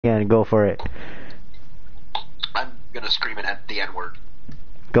Yeah, go for it. I'm gonna scream it at the N-word.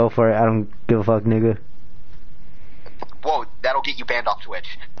 Go for it. I don't give a fuck, nigga. Whoa, that'll get you banned off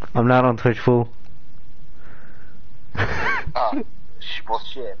Twitch. I'm not on Twitch, fool. Well,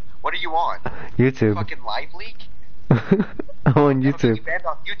 shit. What are you on? YouTube. Fucking Live Leak? I'm on That'll get YouTube. you banned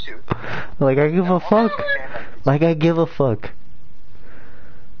off YouTube. Like I give a fuck. Like I give a fuck.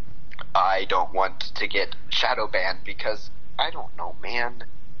 I don't want to get shadow banned because I don't know, man.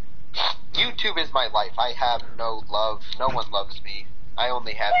 YouTube is my life. I have no love. No one loves me. I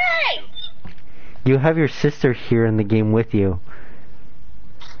only have YouTube. You have your sister here in the game with you.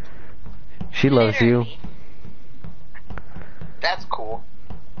 She loves you. That's cool.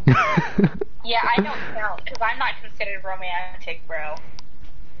 Yeah, I don't count because I'm not considered romantic, bro.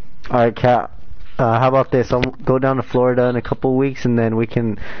 Alright, Kat. How about this? I'll go down to Florida in a couple weeks and then we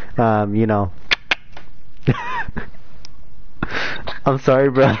can, you know. I'm sorry,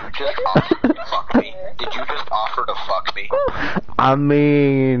 bro. Did you just offer to fuck me? Did you just offer to fuck me? I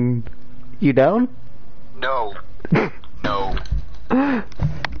mean, you down? No. No.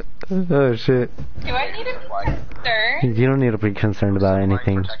 Oh shit. Do I need to be concerned? You don't need to be concerned about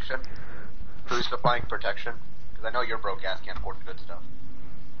anything. Protection? Who's supplying protection? Because I know you're broke ass, can't afford the good stuff.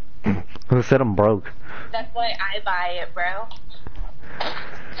 Who said I'm broke? That's why I buy it, bro.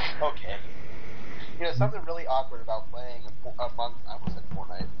 Okay. You know, something really awkward about playing among, I almost said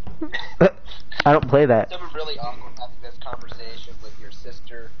Fortnite. I don't play that. Something really awkward having this conversation with your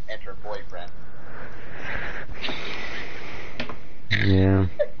sister and her boyfriend. Yeah.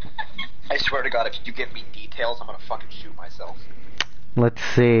 I swear to God, if you give me details, I'm gonna fucking shoot myself. Let's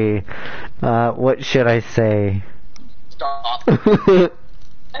see. What should I say? Stop. Uh.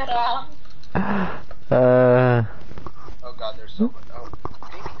 Oh God, there's so much. Oh,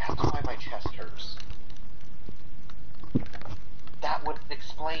 maybe that's why my chest hurts. That would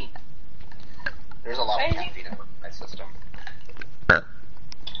explain. There's a lot of caffeine in my system. I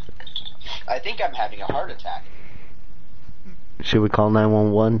think I'm having a heart attack. Should we call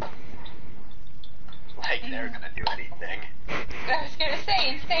 911? Like they're gonna do anything. I was gonna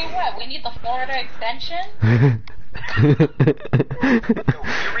say what? We need the Florida extension? Yo,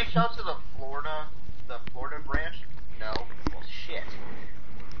 you reached out to the Florida branch? No. Well, shit.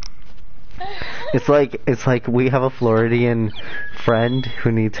 It's like we have a Floridian friend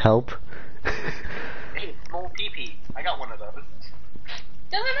who needs help. Hey, small pee-pee. I got one of those.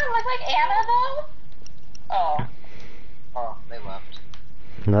 Doesn't it look like Anna though? Oh. Oh, they left.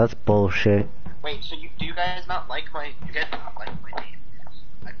 That's bullshit. Wait, so do you guys not like my name?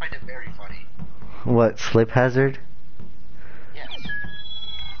 I find it very funny. What, Slip Hazard? Yes.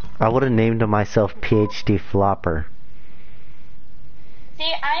 I would have named myself PhD Flopper.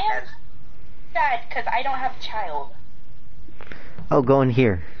 See, I am sad because I don't have a child. Oh, go in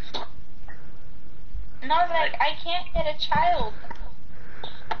here. No, like, I can't get a child.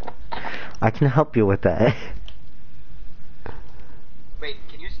 I can help you with that. Wait,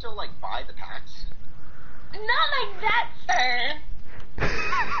 can you still, like, buy the packs? Not like that, sir.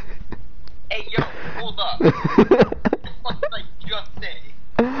 Hey, yo, hold up. What did I just say?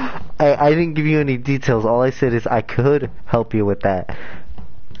 I didn't give you any details. All I said is I could help you with that.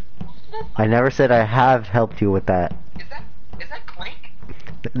 I never said I have helped you with that. Is that Clank?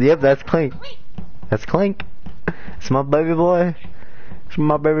 Yep, that's Clank. Wait. That's Clank. It's my baby boy. It's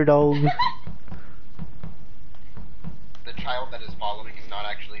my baby dog. The child that is following is not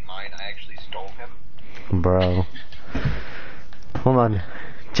actually mine. I actually stole him. Bro. Hold on.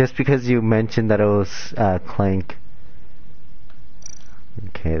 Just because you mentioned that it was Clank.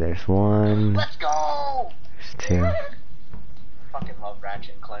 Okay, there's one. Let's go! There's two. Fucking love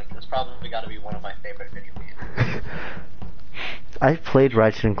Ratchet and Clank. That's probably gotta be one of my favorite video games. I've played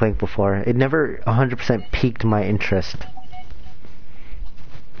Ratchet and Clank before. It never 100% piqued my interest.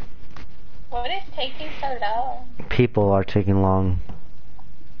 What is taking so long? People are taking long.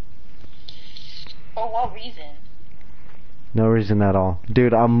 For what reason? No reason at all.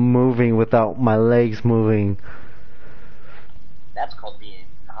 Dude, I'm moving without my legs moving. That's called being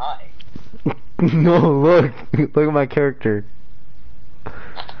high. No, look. Look at my character.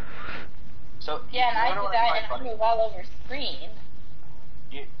 So, Yeah, and I you know do what that find and I funny? move all over screen.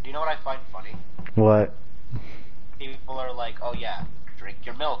 Do you know what I find funny? What? People are like, oh yeah, drink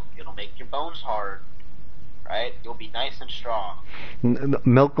your milk. It'll make your bones hard. Right? You'll be nice and strong.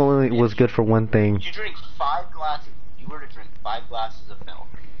 Milk only was good for one thing. You drink 5 glasses. You were to drink 5 glasses of milk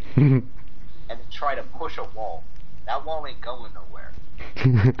and then try to push a wall. That wall ain't going nowhere.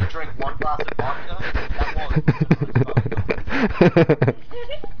 You drink 1 glass of vodka. That wall ain't going nowhere.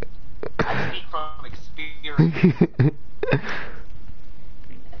 I speak from experience.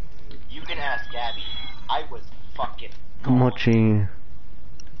 ask Gabby. I was fucking gone. Mochi.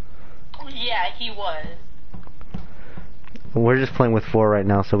 Yeah, he was. We're just playing with 4 right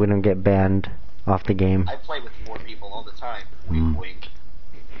now, so we don't get banned off the game. I play with 4 people all the time. Wink, wink.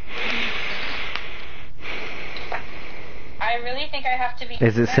 I really think I have to be.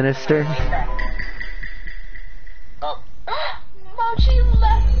 Is it Sinister? Oh. Mochi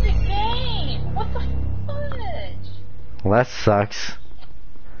left the game. What the fudge? Well, that sucks.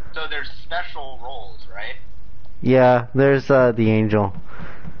 So there's special roles, right? Yeah, there's the angel.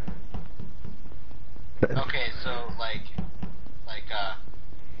 Okay, so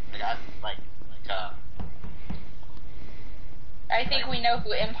I think we know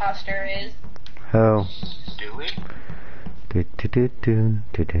who imposter is. Oh. do we? Do do do do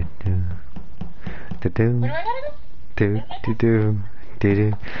do do do do Where do I gotta go? do do do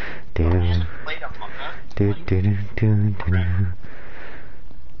do do Played Among Us. do do do do do.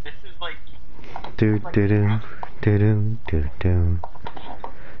 This is like. Do do do do do do do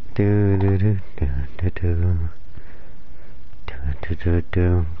do do do do do do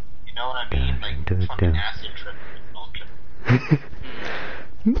do. You know what I mean? Like fucking acid trip.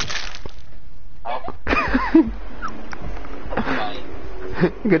 Oh. Bye.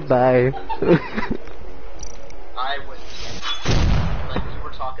 Goodbye. I was like you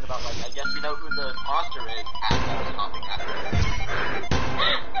were talking about like I guess you know who the imposter is as I was talking after.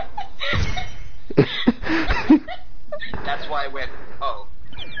 That's why I went, oh.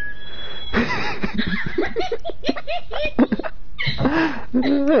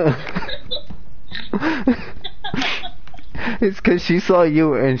 It's because she saw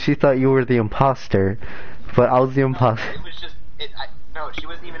you and she thought you were the imposter, but I was the imposter. It was just, no, she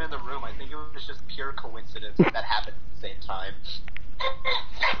wasn't even in the room. I think it was just pure coincidence that happened at the same time.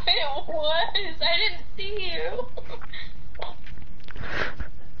 It was. I didn't see you.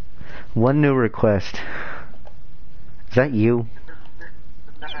 One new request. Is that you?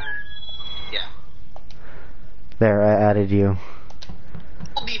 Yeah. There, I added you.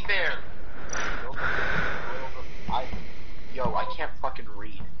 I'll be fair. I can't fucking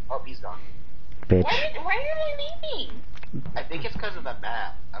read. Oh, he's gone. Bitch. Why are you leaving? I think it's because of the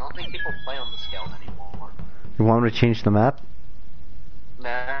map. I don't think people play on the scale anymore. You want me to change the map?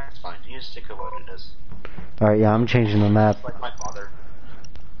 Nah, it's fine. You just stick to what it is. Alright, yeah, I'm changing the map. Like my father.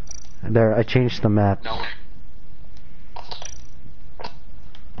 There, I changed the map. No.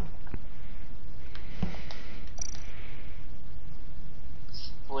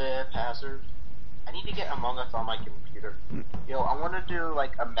 Split hazard. I need to get Among Us on my computer. Yo, I want to do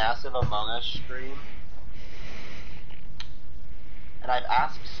like a massive Among Us stream. And I've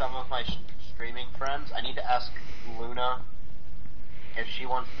asked some of my streaming friends. I need to ask Luna if she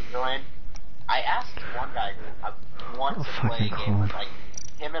wants to join. I asked one guy who wants to play a game with like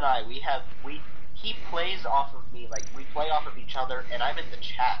him and I. He plays off of me, like we play off of each other, and I'm in the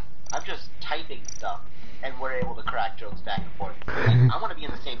chat. I'm just typing stuff, and we're able to crack jokes back and forth. Like, I want to be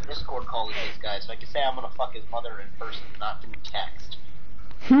in the same Discord call as these guys, so I can say I'm gonna fuck his mother in person, not through text.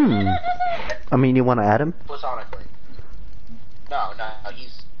 I mean, you want to add him? Platonically. No,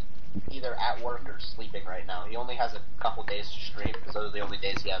 he's either at work or sleeping right now. He only has a couple days to stream, because those are the only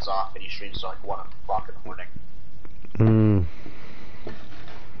days he has off, and he streams till like 1 o'clock in the morning.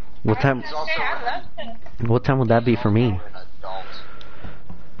 What time? He's also What time would that be for me? an adult.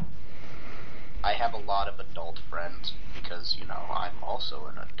 I have a lot of adult friends, because, you know, I'm also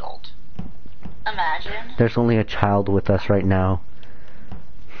an adult. Imagine. There's only a child with us right now.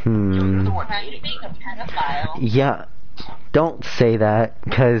 You're the one Imagine dating being a her. pedophile. Yeah, don't say that,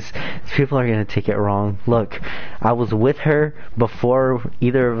 because people are going to take it wrong. Look, I was with her before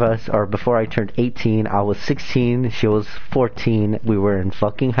either of us, or before I turned 18. I was 16, she was 14. We were in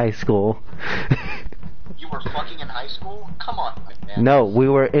fucking high school. You were fucking in high school? Come on, my man. No, we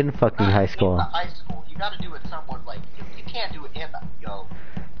were in fucking high school. In the high school. You gotta do it someone, like, you can't do it in the, yo.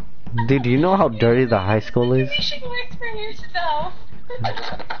 Dude, do you know how dirty the high school is? You should work for yourself. I just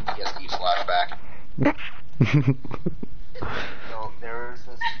had a PTSD flashback. So there was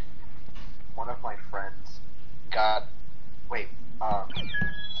this one of my friends got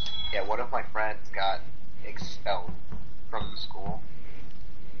one of my friends got expelled from the school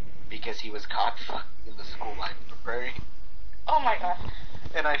because he was caught fucking in the school library. Oh my god.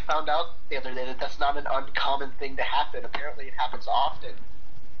 And I found out the other day that that's not an uncommon thing to happen. Apparently it happens often.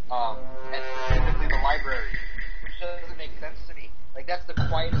 And specifically the library. Which doesn't make sense to me. Like, that's the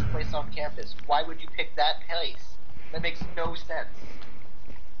quietest place on campus. Why would you pick that place? That makes no sense.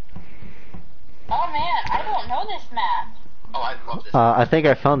 Oh man, I don't know this map. Oh, I love this. I think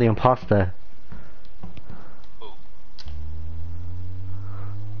I found the imposter. Ooh.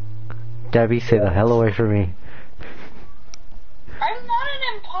 Debbie, stay the hell away from me. I'm not an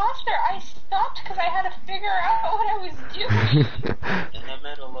imposter. I stopped because I had to figure out what I was doing. In the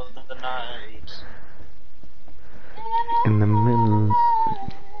middle of the night. In the middle.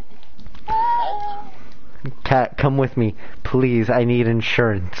 Cat, come with me. Please, I need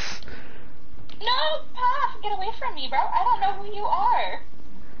insurance. No, Pop, get away from me, bro. I don't know who you are.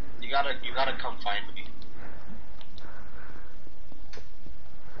 You gotta come find me.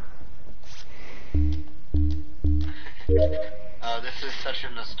 This is such a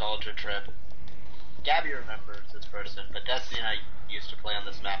nostalgia trip. Gabby remembers this person, but Destiny and I used to play on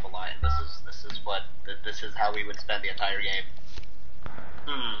this map a lot, and this is how we would spend the entire game.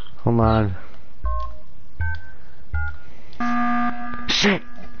 Hold on. Shit!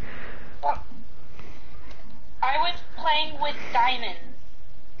 I was playing with diamonds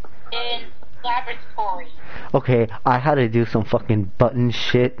in laboratory. Okay, I had to do some fucking button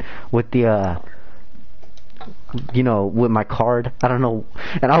shit with the, you know, with my card. I don't know.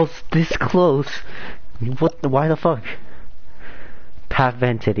 And I was this close. Why the fuck? Path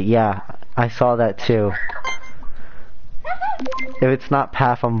vented. Yeah, I saw that too. If it's not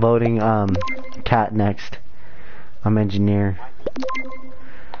Path, I'm voting, Cat next. I'm engineer.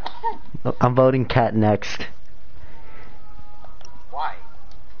 I'm voting Cat next. Why?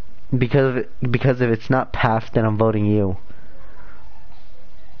 Because if it's not Path, then I'm voting you.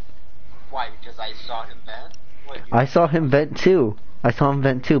 Why? Because I saw him vent? I saw him vent too.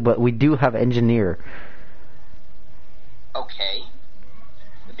 But we do have engineer. Okay.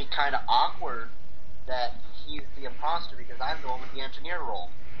 It'd be kind of awkward that he's the imposter because I'm the one with the engineer role.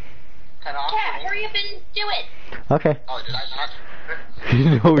 Kind of awkward. Cat, hurry up and do it. Okay. Oh, did I not?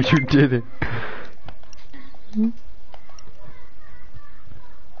 No, you didn't.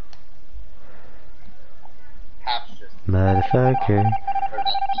 Perhaps just Motherfucker.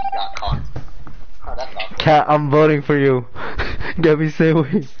 got caught. Oh, that's awkward. Cat, I'm voting for you. Gabby, stay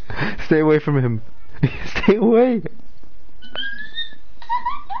away. Stay away from him. Stay away.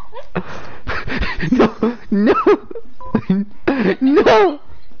 No, no, no, no, no.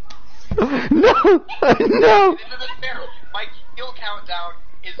 This isn't fair. My kill countdown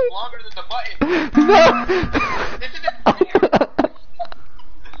is longer than the button. No. This isn't fair.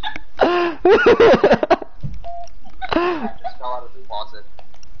 I just fell out of the closet.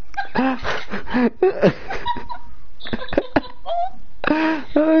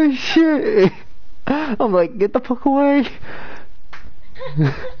 Oh shit. I'm like, get the fuck away.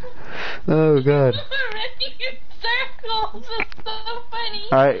 Oh god. Running in circles. It's so funny.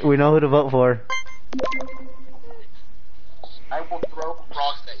 Alright, we know who to vote for. I will throw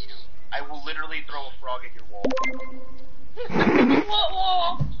frogs at you. I will literally throw a frog at your wall. What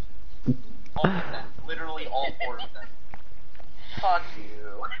wall? All of them. Literally all 4 of them. Fuck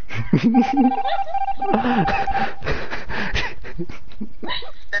you.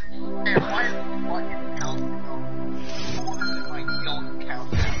 That's fair. Why is the button countdown shorter than my kill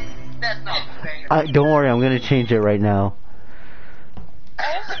countdown? That's not fair. Don't worry, I'm gonna change it right now. I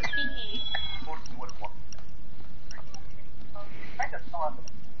have a pee. Totally would have won. I just fell out of the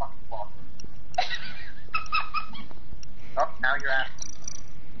fucking closet. Oh, now you're asking.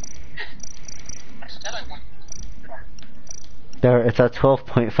 I said I went. There, it's at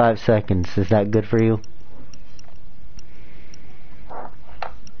 12.5 seconds. Is that good for you?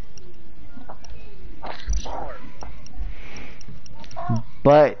 Sure.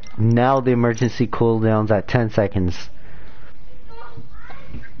 But now the emergency cooldown's at 10 seconds.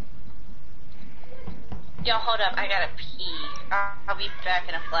 Yo, hold up. I gotta pee. I'll be back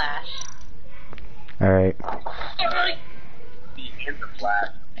in a flash. Alright. Be in the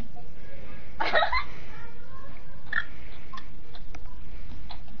flash.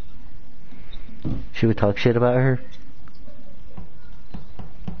 Should we talk shit about her?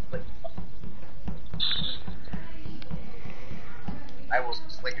 I will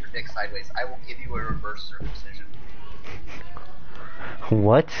slick your dick sideways. I will give you a reverse circumcision.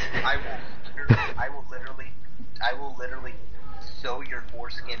 What? I will literally sew your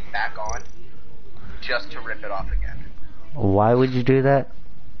foreskin back on just to rip it off again. Why would you do that?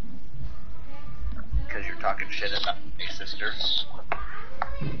 Because you're talking shit about my sister.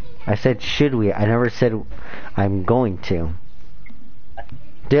 I said should we? I never said I'm going to.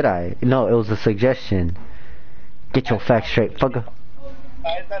 Did I? No, it was a suggestion. Get your facts straight, fucker.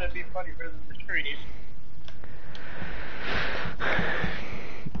 I thought it'd be funny for the trees.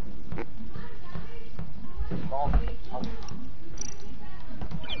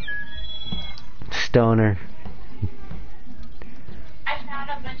 Stoner. I found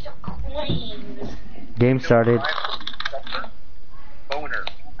a bunch of coins. Game started. Boner.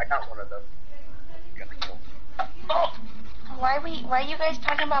 I got one of them. I'm gonna kill him. Oh, why are you guys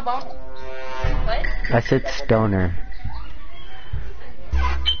talking about bones? What? I said stoner.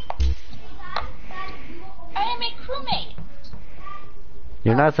 I am a crewmate.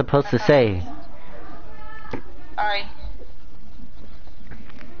 You're not supposed to say. Sorry.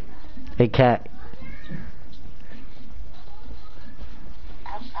 Hey, cat.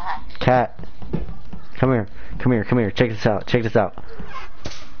 I'm back. Cat. Come here. Come here. Come here. Check this out. Check this out.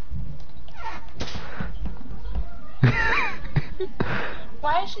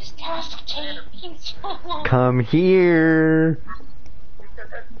 Why is this task taking so long? Come here.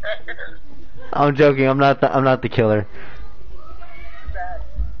 I'm joking. I'm not the killer.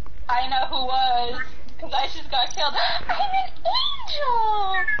 I know who was, because I just got killed. I'm an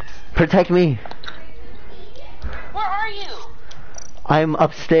angel! Protect me. Where are you? I'm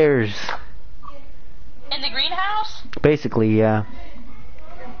upstairs. In the greenhouse? Basically, yeah.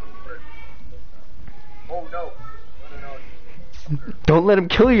 Oh no. No. Don't let him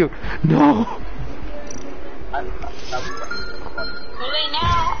kill you. No. I'm Too late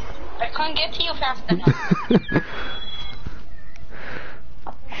now. I couldn't get to you fast enough.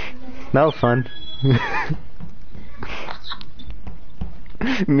 That was fun.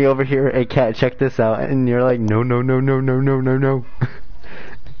 Me over here, hey cat, check this out, and you're like, no. I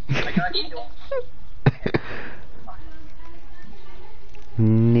got you.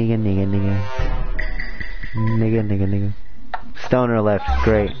 Nigga. Stoner left,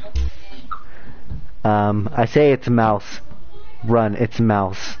 great. I say it's mouse. Run, it's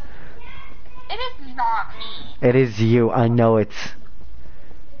mouse. It is not me. It is you, I know it's...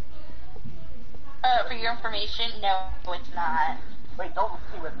 For your information, no, it's not. Wait, don't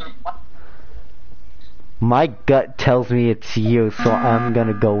see with me. What? My gut tells me it's you, so I'm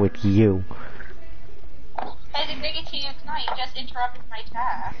gonna go with you. I didn't bring it to you tonight, you just interrupted my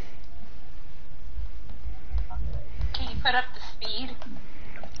task. Can you put up the speed?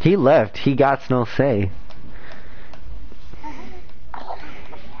 He left, he got no say.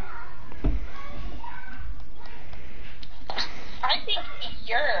 I think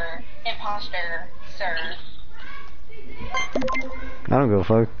you're imposter, sir. I don't give a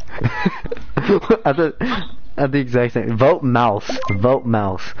fuck. at the exact same. Vote mouse. Vote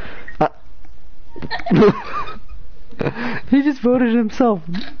mouse. He just voted himself.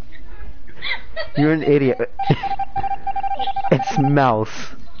 You're an idiot. It's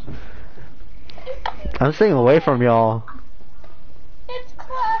mouse. I'm staying away from y'all. It's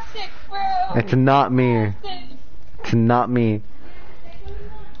classic, bro. It's not me. It's not me.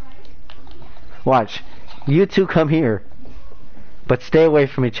 Watch. You two come here. But stay away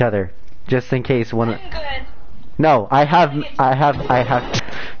from each other. Just in case one... I'm good. No, I have...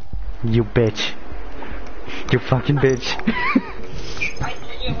 You bitch. You fucking bitch. I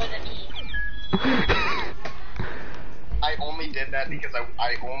knew it wasn't me. I only did that because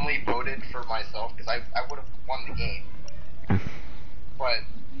I only voted for myself because I would have won the game. But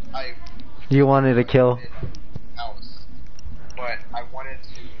You wanted to kill? House. But I wanted to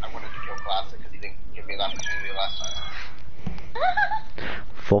kill Classic because he didn't give me the opportunity last time.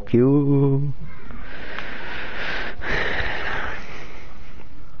 Fuck you.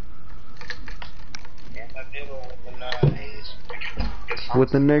 In the middle of the night.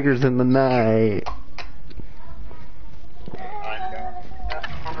 With the niggers in the night.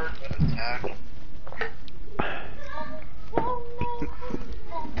 I'm under attack.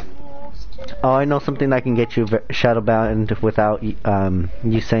 Oh, I know something that can get you shadowbound without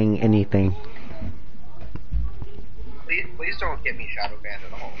you saying anything. Please don't get me shadow banned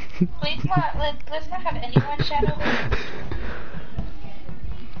at all. Let's not have anyone shadow banned.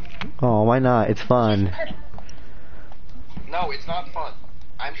 Oh, why not? It's fun. No, it's not fun.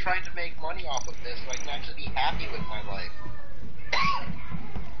 I'm trying to make money off of this so I can actually be happy with my life.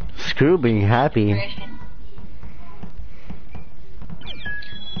 Screw being happy.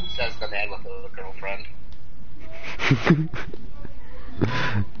 Says the man with a girlfriend.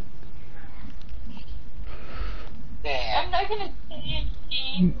 I'm not gonna say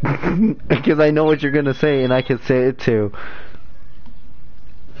anything. Because I know what you're gonna say, and I can say it too.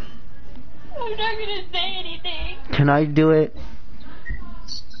 I'm not gonna say anything. Can I do it?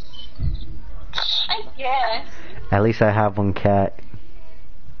 I guess. At least I have one cat.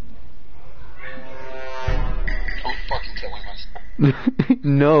 I'm fucking killing myself.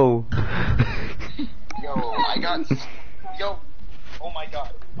 No. Yo, oh my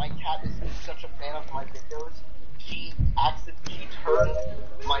god, my cat is such a fan of my videos. She turned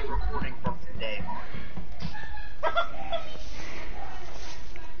my recording from today on.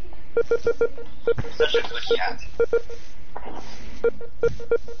 Such a good cat.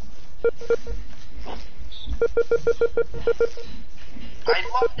 I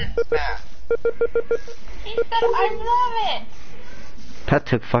love this map. He said, I love it. That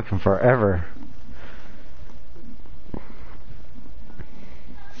took fucking forever.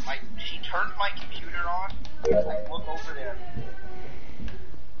 She turned my computer on. I look over there.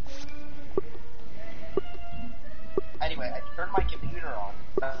 Anyway, I turned my computer on.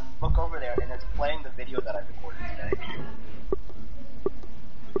 Look over there, and it's playing the video that I recorded today.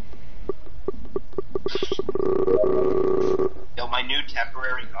 Yo, my new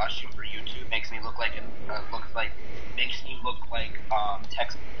temporary costume for YouTube makes me look like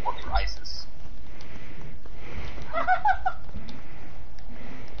tech support for ISIS.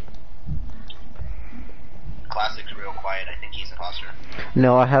 Classic's real quiet. I think he's an imposter.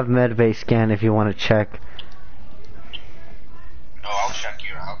 No, I have medbay scan if you want to check. No, I'll check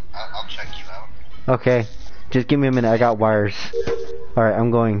you out. I'll check you out. Okay, just give me a minute. I got wires. All right,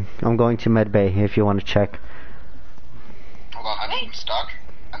 I'm going to medbay if you want to check. Hold on, I'm stuck.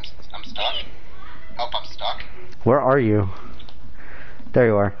 I'm stuck. Help! I'm stuck. Where are you? There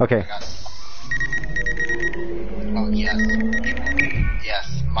you are. Okay. I got it. Oh yes,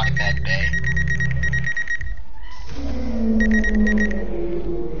 yes, my med bay.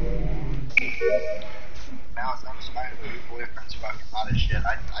 Now I'm trying to be boyfriend's fucking hot as shit.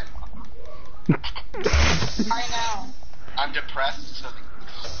 I know. I'm depressed, so.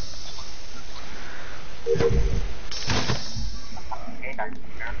 Hey, guys.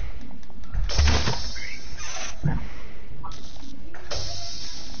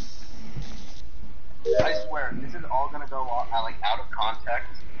 I swear, this is all gonna go out of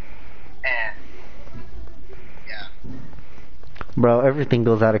context, and yeah. Bro, everything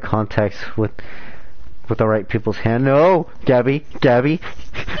goes out of context with the right people's hand. No, Gabby,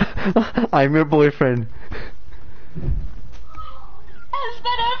 I'm your boyfriend. Has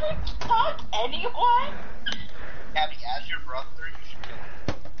that ever taught anyone? Gabby, as your brother, you should kill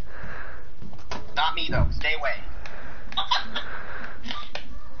him. Not me though. Stay away.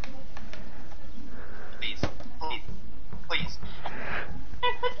 Please. I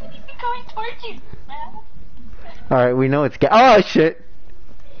wasn't even going towards you, man. Alright, we know it's oh shit!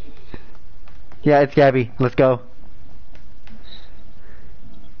 Yeah, it's Gabby. Let's go.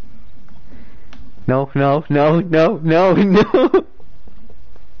 No.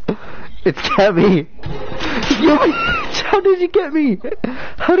 It's Gabby. How did you get me?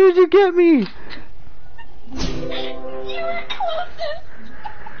 How did you get me? You were closest.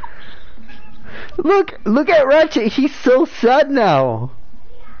 Look at Ratchet. He's so sad now.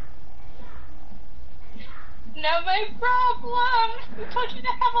 Not my problem. I told you to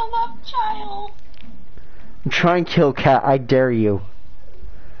have a love child. Try and kill Cat. I dare you.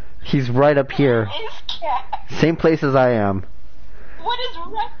 He's right up here. Where is Cat? Same place as I am. What is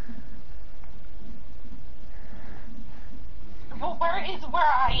Well, where is where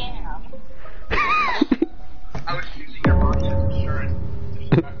I am? I was using your body as insurance.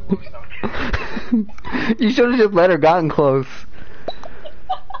 You should have just let her gotten close.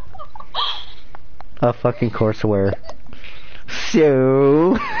 A fucking courseware.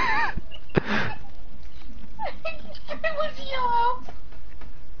 So. It was yellow.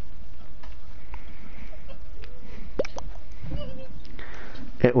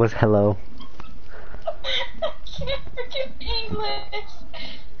 It was hello. I can't forget English.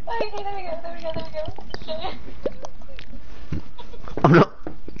 Okay, there we go. Oh no.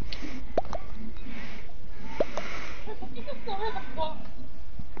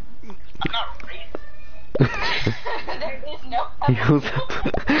 I'm not racist. There is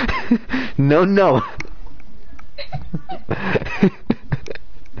no No.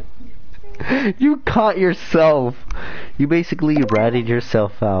 You caught yourself. You basically ratted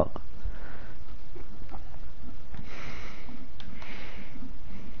yourself out.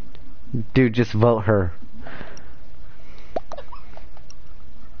 Dude, just vote her.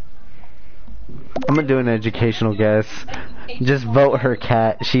 I'm gonna do an educational guess. Just vote her,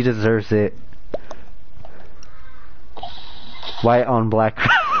 Cat. She deserves it. White on black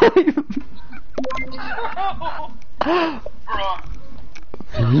crime.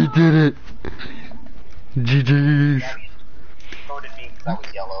 He did it. GG's. Voted me because I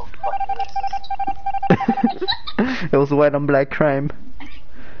was yellow. Fucking racist. It was white on black crime.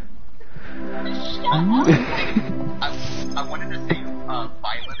 I wanted to say violence,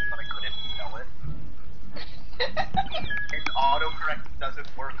 but I couldn't spell it. Its autocorrect doesn't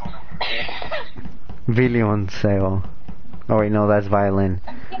work on it. Villanceo. Oh wait, no, that's violin.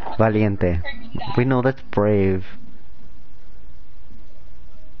 Valiente. We know that's brave.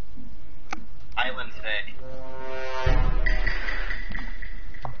 Island today.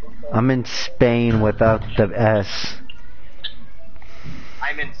 I'm in Spain without the S.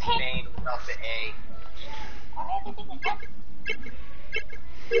 I'm in Spain without the A.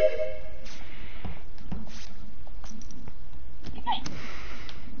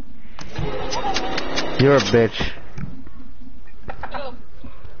 You're a bitch. Oh.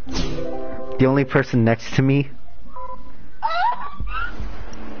 The only person next to me.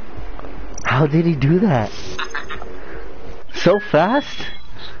 How did he do that? So fast?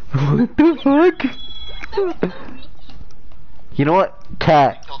 What the fuck? You know what?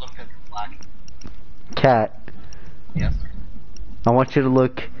 Cat. Killed him because he's black. Cat. Yes. I want you to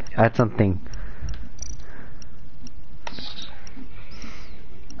look at something.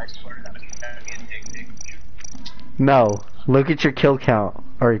 I swear to God, that'd be a dig. No. Look at your kill count.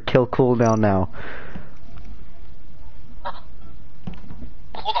 Or kill cooldown now.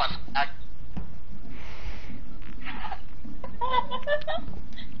 Hold on.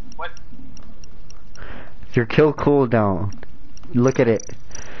 What? Your kill cooldown. Look at it.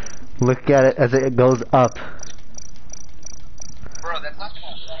 Look at it as it goes up. Bro, that's not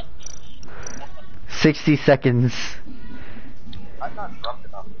gonna happen. 60 seconds. I'm not drunk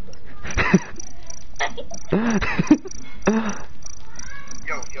enough.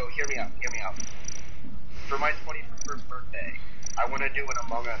 Yo, hear me out. For my 21st birthday, I want to do an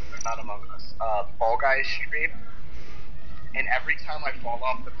Fall Guys stream. And every time I fall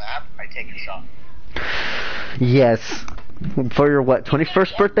off the map, I take a shot. Yes. For your what,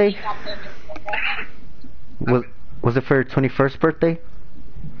 21st birthday? Was it for your 21st birthday?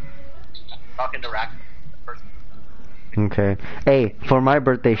 Talking to Rack. Okay. Hey, for my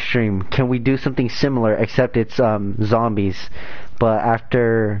birthday stream, can we do something similar except it's zombies, but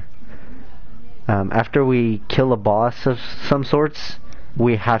after we kill a boss of some sorts,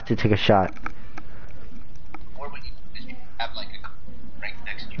 we have to take a shot. Or we can just have like a rank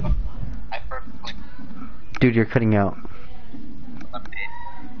next to you. I perfectly. Dude, you're cutting out.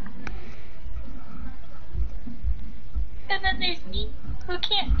 And then there's me, who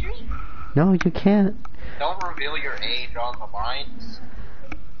can't drink. No, you can't. Don't reveal your age on the lines.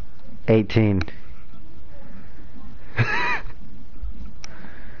 18.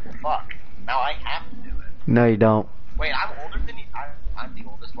 Fuck. Now I have to do it. No, you don't. Wait, I'm older than you. I'm the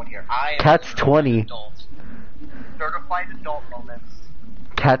oldest one here. I am Cat's 20. Adult. Certified adult moments.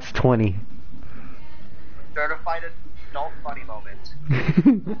 Cat's 20. Certified adult funny moment.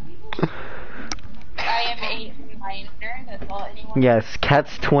 I am a minor, that's all anyone. Yes,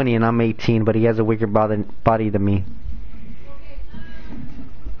 Cat's 20 and I'm 18, but he has a weaker body than me.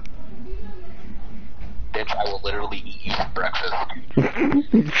 Bitch, I will literally eat you for breakfast.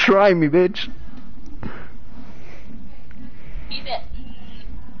 Try me, bitch. Eat it.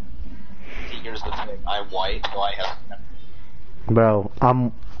 See, here's the thing. I'm white, so I have... Bro,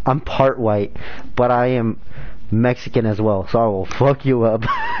 I'm part white, but I am Mexican as well, so I will fuck you up.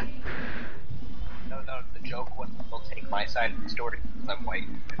 No, the joke was they'll take my side of the story because I'm white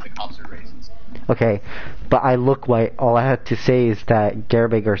and the cops are racist. Okay, but I look white. All I have to say is that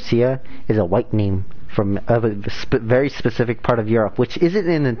Garbe Garcia is a white name from a very specific part of Europe, which isn't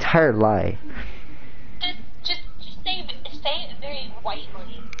an entire lie. Just say it very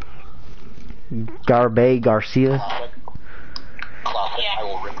whitely. Garbe Garcia. Classic. Yeah. I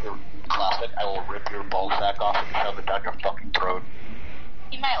will rip your ball sack off and shove it down your fucking throat.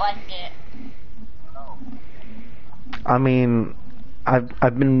 You might like it. Oh. I mean,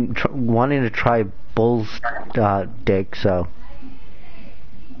 I've been wanting to try bull's dick, so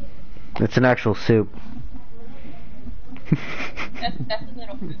it's an actual soup. That's a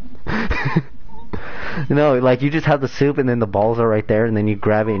little. No, like you just have the soup and then the balls are right there and then you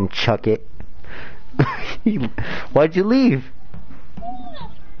grab it and chuck it. Why'd you leave?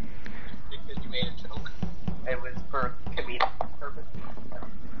 Because you made a joke. It was for comedic purpose.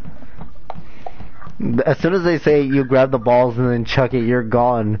 As soon as they say you grab the balls and then chuck it, you're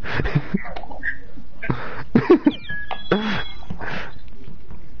gone.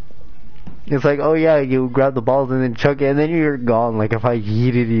 It's like, oh yeah, you grab the balls and then chuck it, and then you're gone. Like if I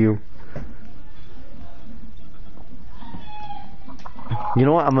yeeted you. You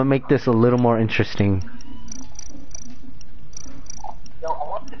know what? I'm gonna make this a little more interesting. Yo, I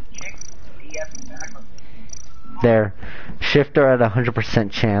want this chick DM back. There. Shifter at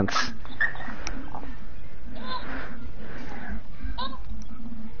 100% chance.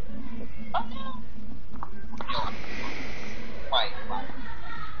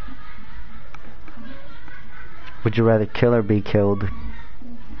 Would you rather kill or be killed?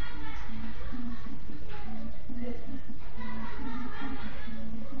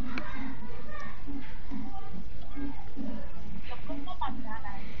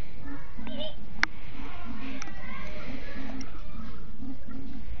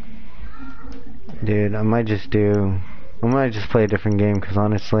 Dude, I might just play a different game, because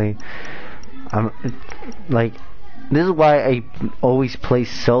honestly, like, this is why I always play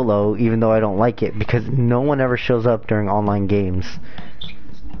solo, even though I don't like it, because no one ever shows up during online games.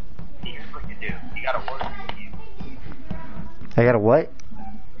 Here's what you do. You gotta organize the game. I gotta what?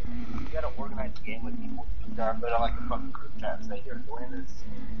 You gotta organize the game with people. You gotta put on like a fucking group chat and say, "You're doing this,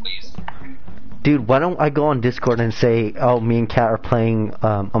 please." Dude, why don't I go on Discord and say, oh, me and Kat are playing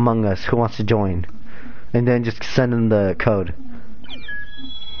Among Us, who wants to join? And then just send them the code.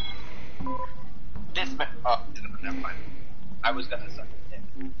 Never mind. I was gonna suck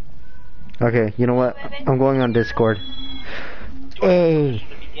it. Okay, you know what? I'm going on Discord. Hey!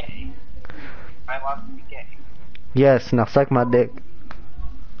 I want to be gay. Yes, now suck my dick.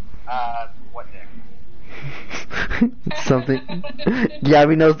 What dick? Something.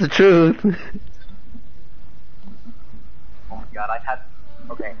 Gabby knows the truth. Oh my god,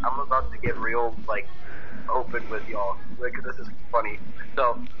 okay, I'm about to get real, like, open with y'all, because this is funny.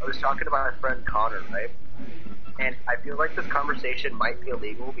 So, I was talking to my friend Connor, right? And I feel like this conversation might be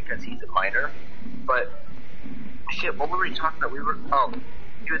illegal because he's a minor, but, shit, what were we talking about?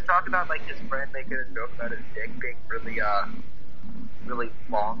 He was talking about, like, his friend making a joke about his dick being really, really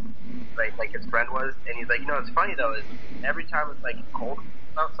long, like his friend was, and he's like, it's funny though, is every time it's, like, cold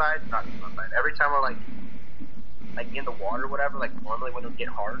outside, not outside, every time we're, like in the water or whatever, like normally when it would get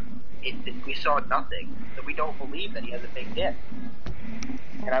hard, we saw nothing, so we don't believe that he has a big dick.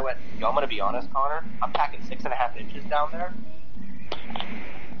 And I went, I'm gonna be honest, Connor, I'm packing 6.5 inches down there.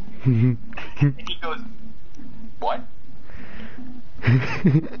 And he goes, what? I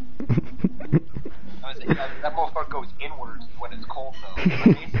was like, that motherfucker goes inwards when it's cold though.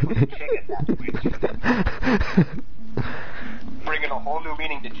 I'm basically a chick at that point. Bringing a whole new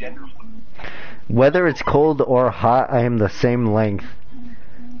meaning to gender fluid. Whether it's cold or hot, I am the same length.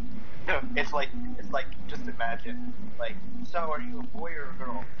 It's like, just imagine, like, so are you a boy or a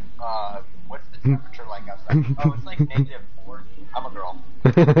girl? What's the temperature like outside? Oh, it's like -4. I'm a girl.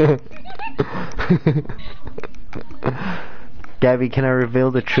 Gabby, can I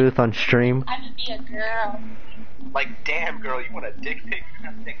reveal the truth on stream? I would be a girl. Like, damn, girl, you want a dick pic?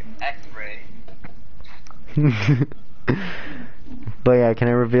 You're gonna have to take an X-ray. But yeah, can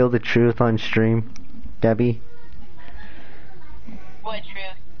I reveal the truth on stream, Gabby? What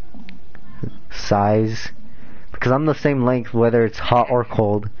truth? Size. Because I'm the same length whether it's hot or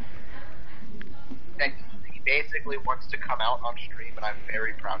cold. He basically wants to come out on stream, and I'm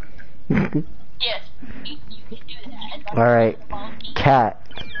very proud of him. Yes, you can do that. Alright, Kat.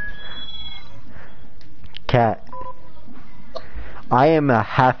 I am a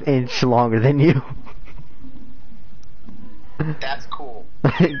 ½ inch longer than you. That's cool.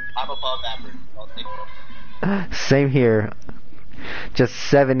 I'm above average. I'll take it. Same here. Just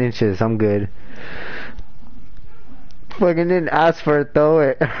 7 inches. I'm good. Fucking didn't ask for it though.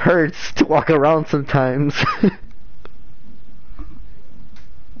 It hurts to walk around sometimes.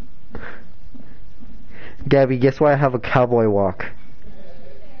 Gabby, guess why I have a cowboy walk?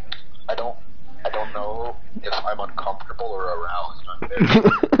 I don't know if I'm uncomfortable or aroused.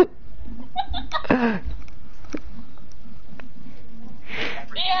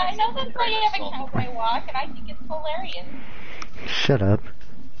 Yeah, I know that's why you have a cowboy walk, and I think it's hilarious. Shut up.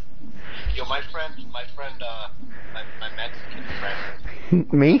 Yo, my Mexican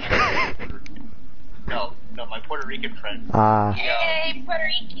friend. Me? No, my Puerto Rican friend. Hey, Puerto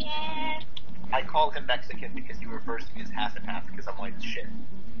Rican. I call him Mexican because he refers to me as half and half because I'm white as shit.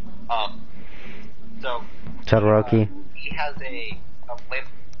 So. Todoroki. He has a limp,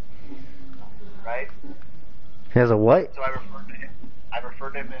 right? He has a what? So I referred to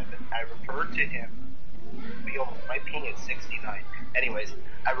him. My ping is 69. Anyways,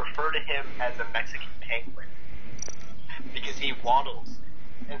 I refer to him as a Mexican penguin because he waddles,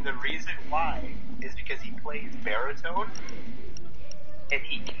 and the reason why is because he plays baritone, and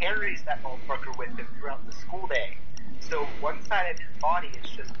he carries that motherfucker with him throughout the school day. So one side of his body is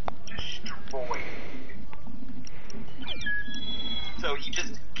just destroyed. So he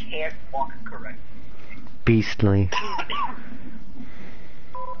just can't walk correctly. Beastly.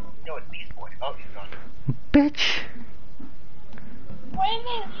 No, it's Beast Boy. Oh, he's gone. Bitch. Why did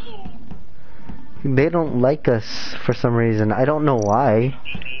they leave? They don't like us for some reason. I don't know why.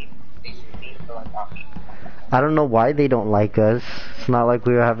 I don't know why they don't like us. It's not like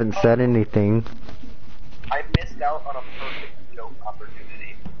we haven't said anything. I missed out on a perfect joke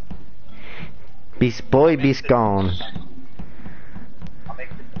opportunity. Beast boy, beast gone. I'll make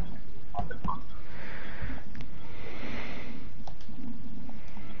this on the phone.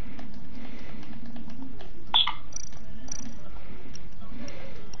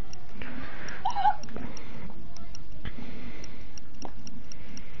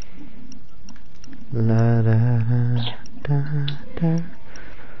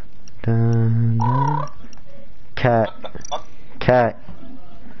 Cat. Cat.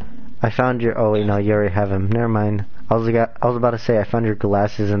 I found your. Oh wait, no, you already have him. Never mind. I was about to say I found your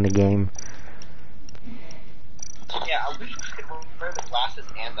glasses in the game. Yeah, I wish we could wear the glasses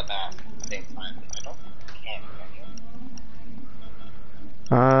and the mask at the same time. I don't think we can.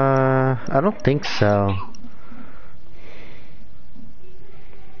 I don't think so.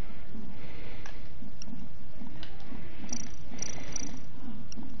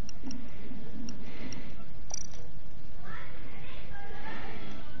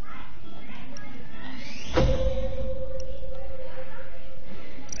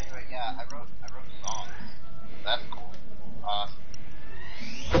 Anyway, yeah, I wrote songs. That's cool. I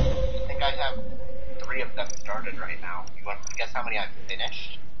think I have 3 of them started right now. You want to guess how many I've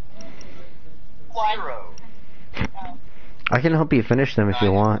finished? 0. I can help you finish them if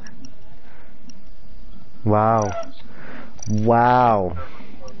you want. Wow. Wow.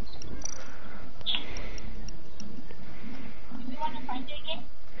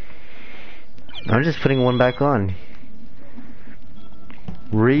 I'm just putting one back on.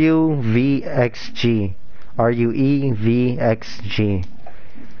 Rue VXG. RUEVXG.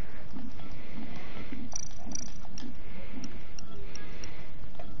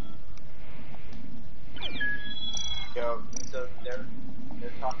 So they're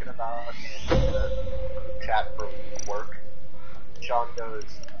talking about in the chat for work. Sean goes,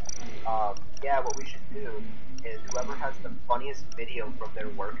 yeah, what we should do is whoever has the funniest video from their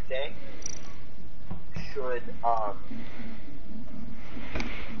work day should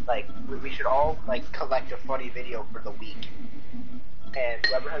we should all collect a funny video for the week, and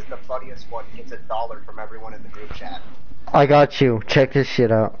whoever has the funniest one gets $1 from everyone in the group chat. I got you. Check this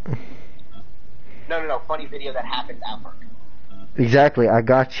shit out. No, funny video that happened at work. Exactly, I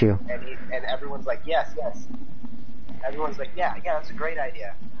got you. And everyone's like, yes. Everyone's like, yeah, that's a great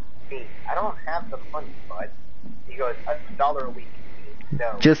idea. Me, I don't have the money, bud. He goes, $1 a week.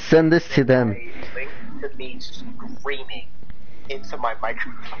 No. Just send this to them. A link to me screaming into my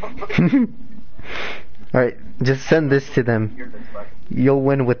microphone. Alright, just send this to them. You'll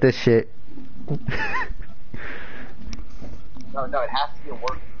win with this shit. No, it has to be a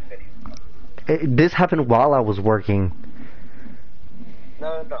working video. This happened while I was working.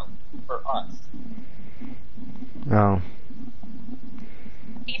 No, for us. Oh.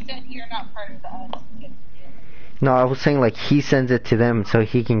 He said you're not part of the us. No, I was saying like he sends it to them so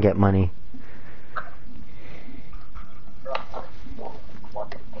he can get money.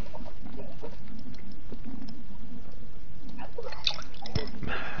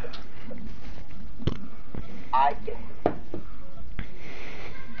 I get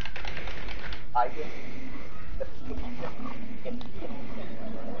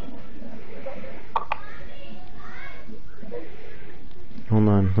Hold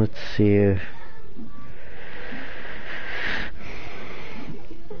on, let's see if...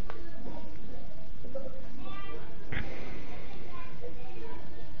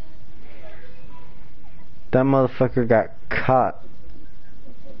 That motherfucker got caught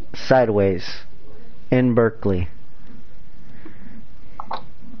sideways in Berkeley.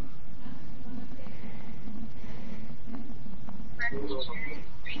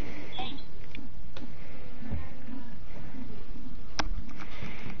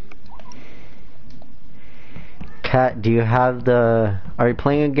 Kat, do you have the... Are you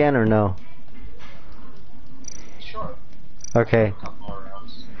playing again or no? Sure. Okay. A couple more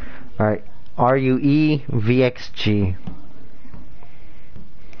rounds. Alright. RUEVXG.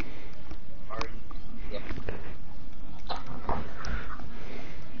 Yep.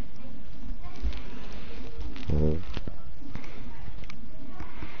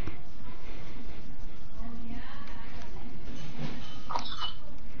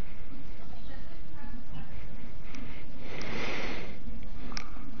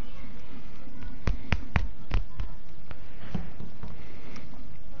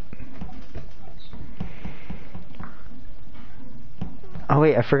 Oh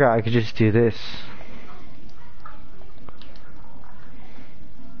wait, I forgot I could just do this.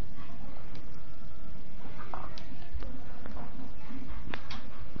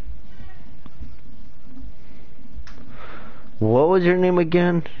 What was your name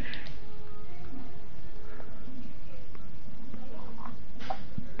again?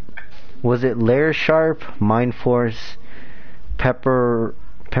 Was it Lair Sharp, Mind Force,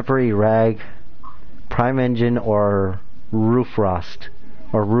 Peppery Rag, Prime Engine, or Roof Frost?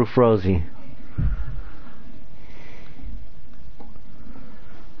 Or Roof Rosie? I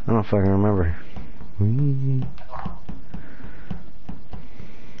don't know if I can remember.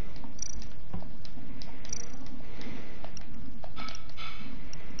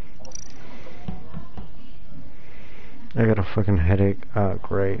 I got a fucking headache. Oh,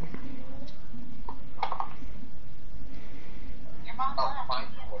 great. Your mom's Oh, left. mine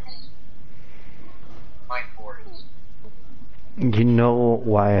forties. Mine forties. You know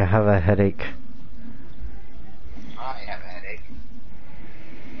why I have a headache. I have a headache.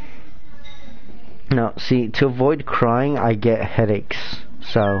 No, see, to avoid crying, I get headaches.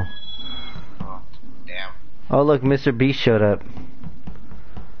 So. Oh, damn. Oh, look, Mr. Beast showed up.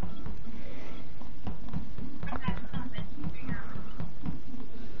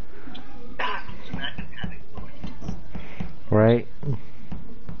 Imagine having Right?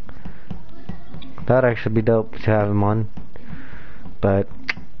 That'd actually be dope to have him on. But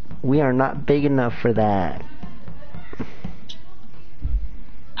we are not big enough for that.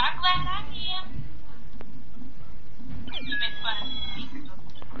 I'm glad I'm here. You make fun of me.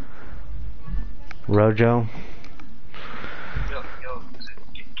 Rojo? Yo,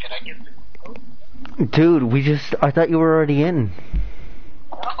 can I get the code? Dude, I thought you were already in.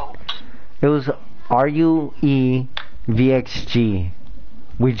 No. It was RUEVXG.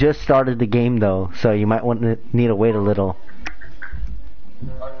 We just started the game though, so you might need to wait a little.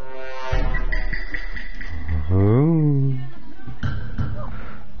 Ooh.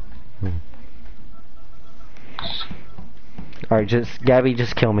 Alright, Gabby,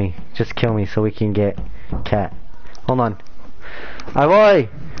 just kill me. Just kill me so we can get Cat. Hold on. Aye boy!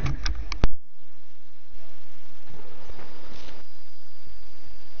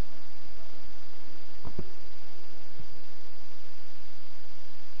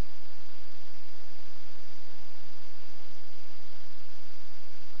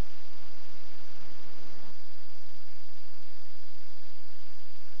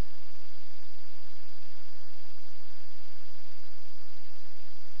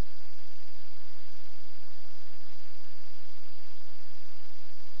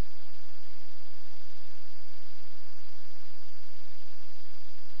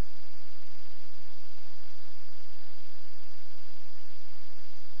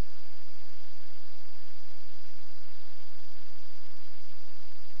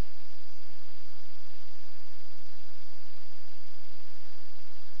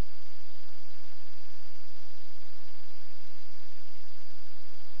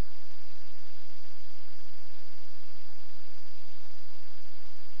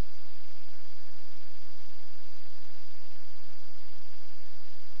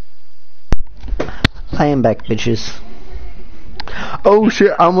 I am back, bitches. Oh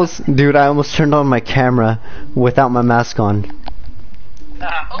shit, I almost turned on my camera without my mask on.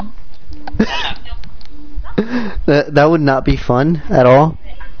 That would not be fun at all.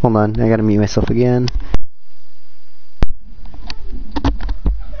 Hold on, I gotta mute myself again.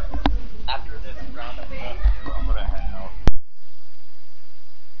 After this round of stuff, I'm gonna head out.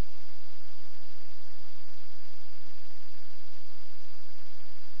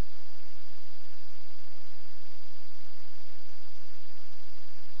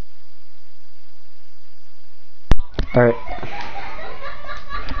 Alright.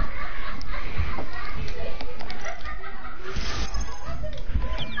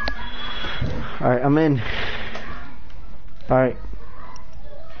 Alright, I'm in. Alright.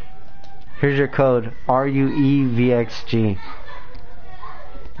 Here's your code. RUEVXG.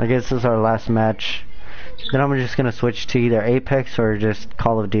 I guess this is our last match. Then I'm just gonna switch to either Apex or just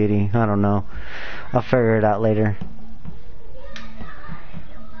Call of Duty. I don't know. I'll figure it out later.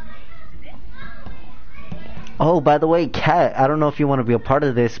 Oh, by the way, Kat, I don't know if you want to be a part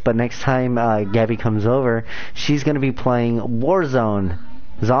of this, but next time Gabby comes over, she's going to be playing Warzone.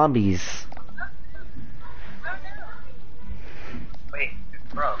 Zombies. Wait,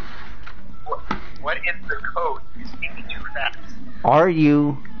 bro. What is the code? You speak too fast.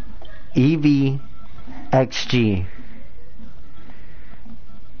 RUEVXG.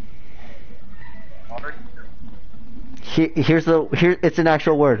 Here, it's an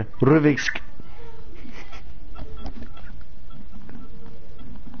actual word. Ruvix.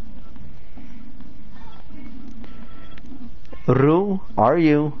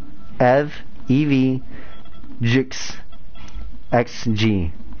 RU, EV, EV, Jix,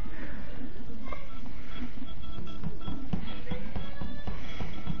 XG.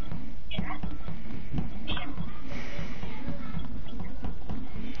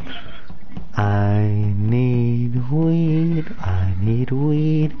 I need weed, I need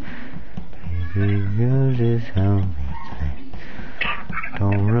weed. Baby girl, just help me play.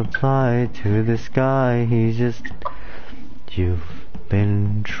 Don't reply to this guy, he's just... You've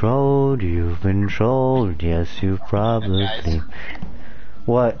been trolled, yes you've probably... Guys.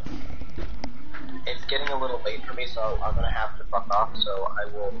 What? It's getting a little late for me, so I'm gonna have to fuck off, so I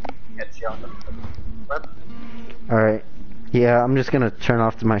will catch you on the flip. Alright. Yeah, I'm just gonna turn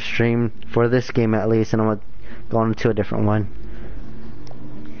off my stream for this game at least, and I'm gonna go on to a different one.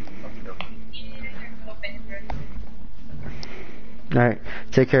 Alright,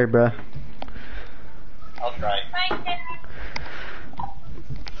 take care, bruh. I'll try.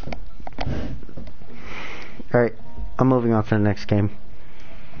 Alright, I'm moving on to the next game.